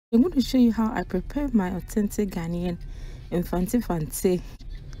I'm going to show you how I prepare my authentic Ghanaian in Fante Fante.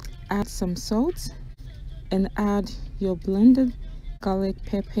 Add some salt and add your blended garlic,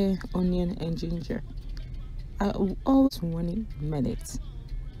 pepper, onion, and ginger. I will always 20 minutes.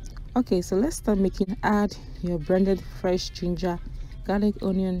 Okay, so let's start making. Add your blended fresh ginger, garlic,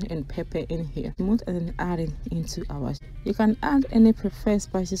 onion, and pepper in here. Smooth and then add it into our. You can add any preferred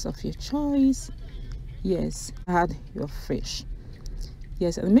spices of your choice. Yes, add your fish.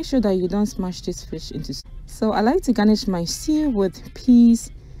 Yes, and make sure that you don't smash this fish into. So I like to garnish my stew with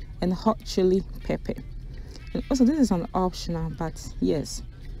peas and hot chili pepper. And also this is an optional, but yes,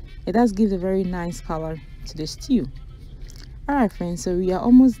 it does give a very nice color to the stew. Alright friends, so we are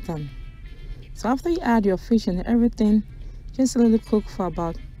almost done. So after you add your fish and everything, just let it cook for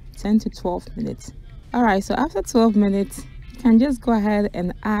about 10 to 12 minutes. Alright, so after 12 minutes, you can just go ahead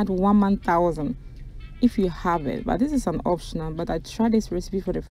and add 1,000 if you have it, but this is an optional. But I tried this recipe for the